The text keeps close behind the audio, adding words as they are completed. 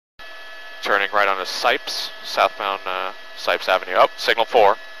turning right onto Sipes, southbound Sipes Avenue. Oh, signal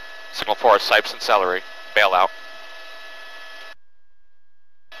 4. Signal 4 is Sipes and Celery. Bail out.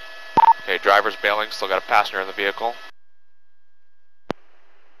 Okay, driver's bailing, still got a passenger in the vehicle.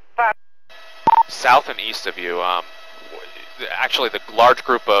 South and east of you, actually the large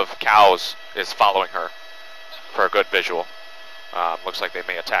group of cows is following her for a good visual. Looks like they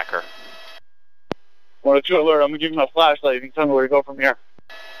may attack her. 102 alert, I'm going to give you my flashlight. You can tell me where to go from here.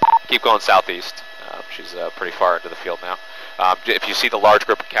 Keep going southeast. She's pretty far into the field now. If you see the large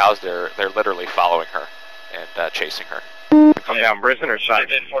group of cows, they're literally following her and chasing her. Come down, Brisbane or Side?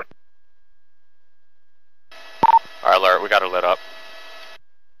 Alright, alert, we got her lit up.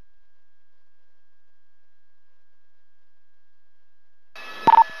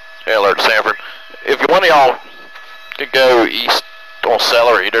 Hey, alert, Sanford. If one of y'all could go east on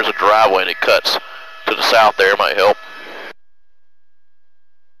Celery, there's a driveway that cuts to the south there, might help.